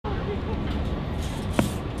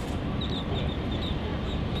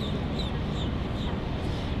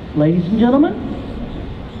Ladies and gentlemen,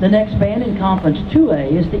 the next band in Conference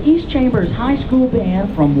 2A is the East Chambers High School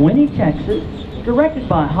Band from Winnie, Texas, directed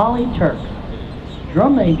by Holly Turk.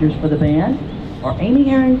 Drum majors for the band are Amy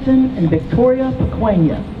Harrington and Victoria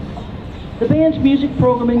Pequena. The band's music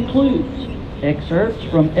program includes excerpts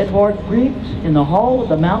from Edward Grieg's In the Hall of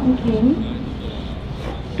the Mountain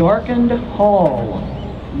King, Darkened Hall,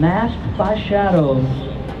 Masked by Shadows,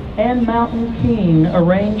 and Mountain King,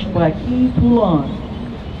 arranged by Keith Poulon.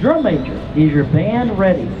 Drum major, is your band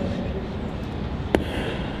ready?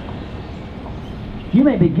 You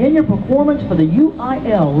may begin your performance for the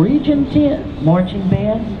UIL Region 10 Marching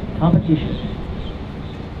Band Competition.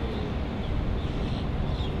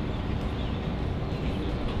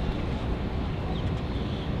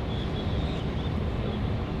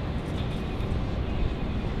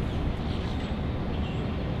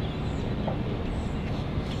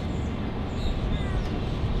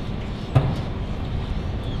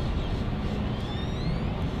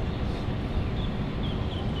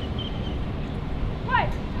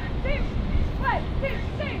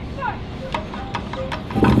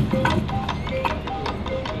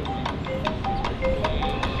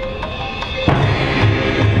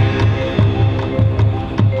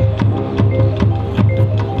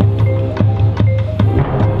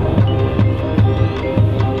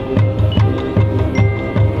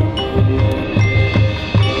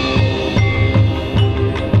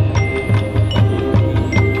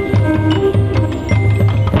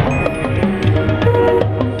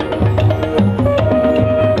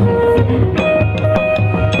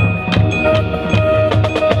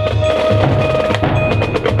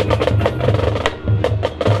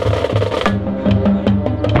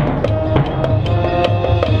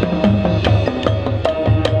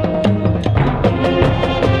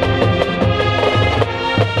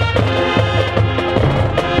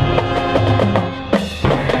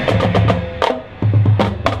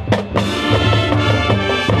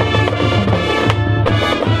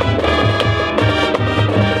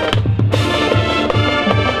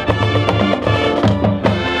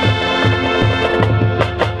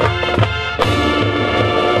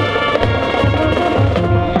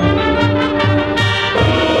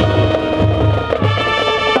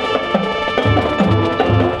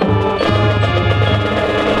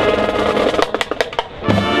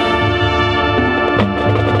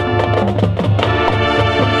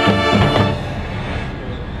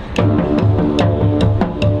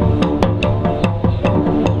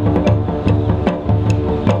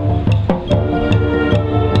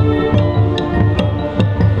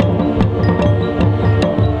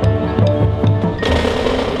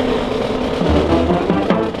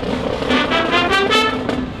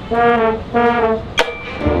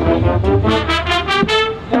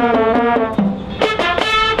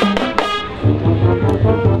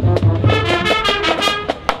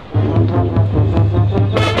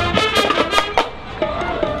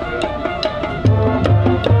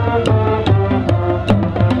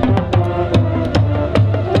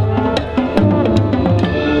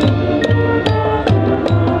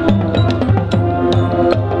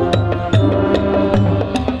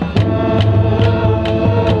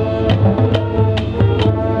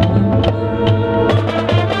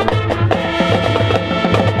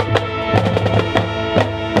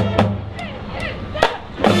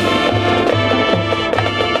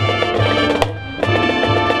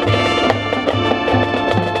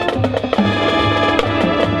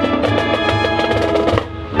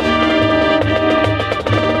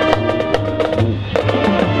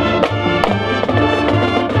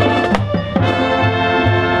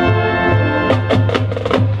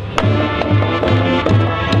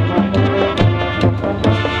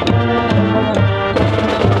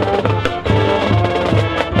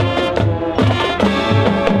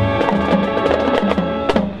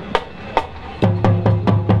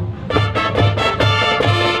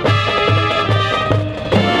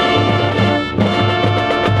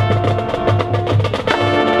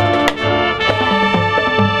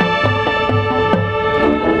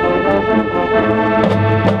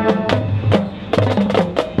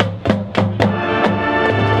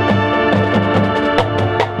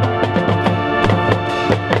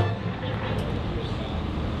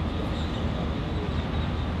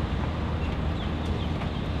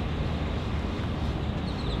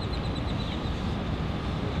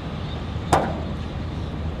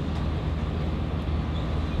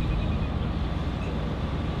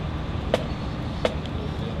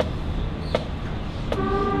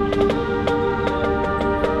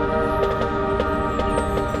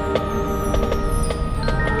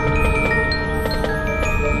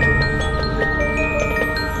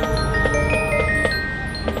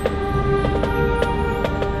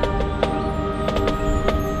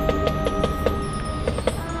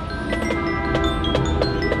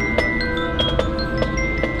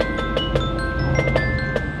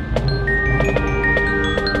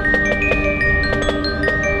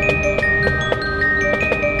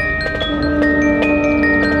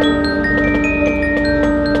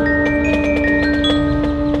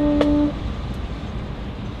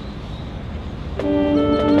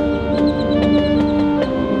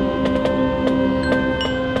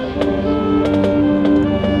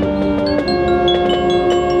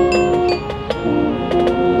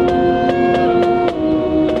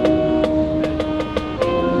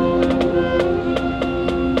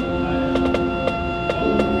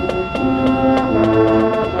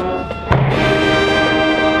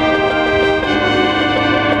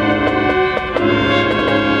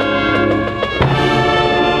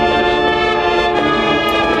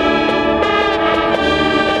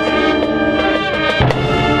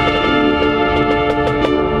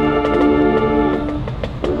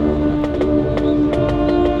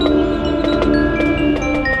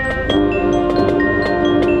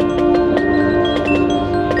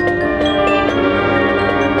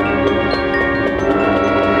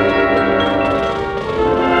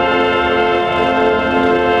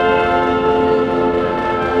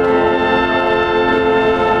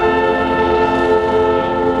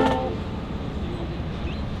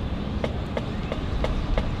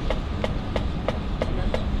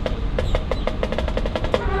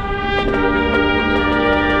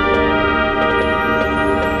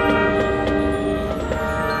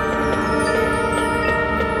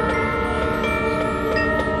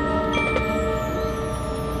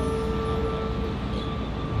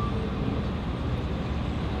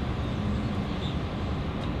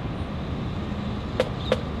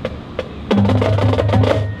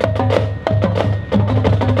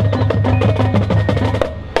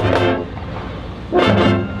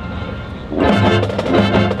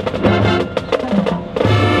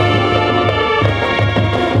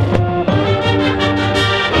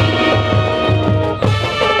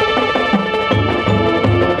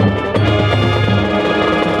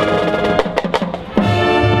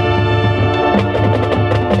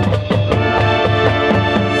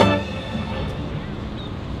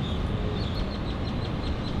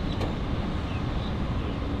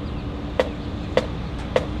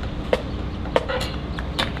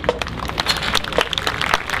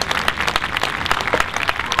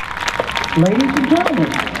 Ladies and gentlemen,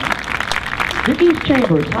 the East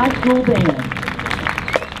Chambers High School Band.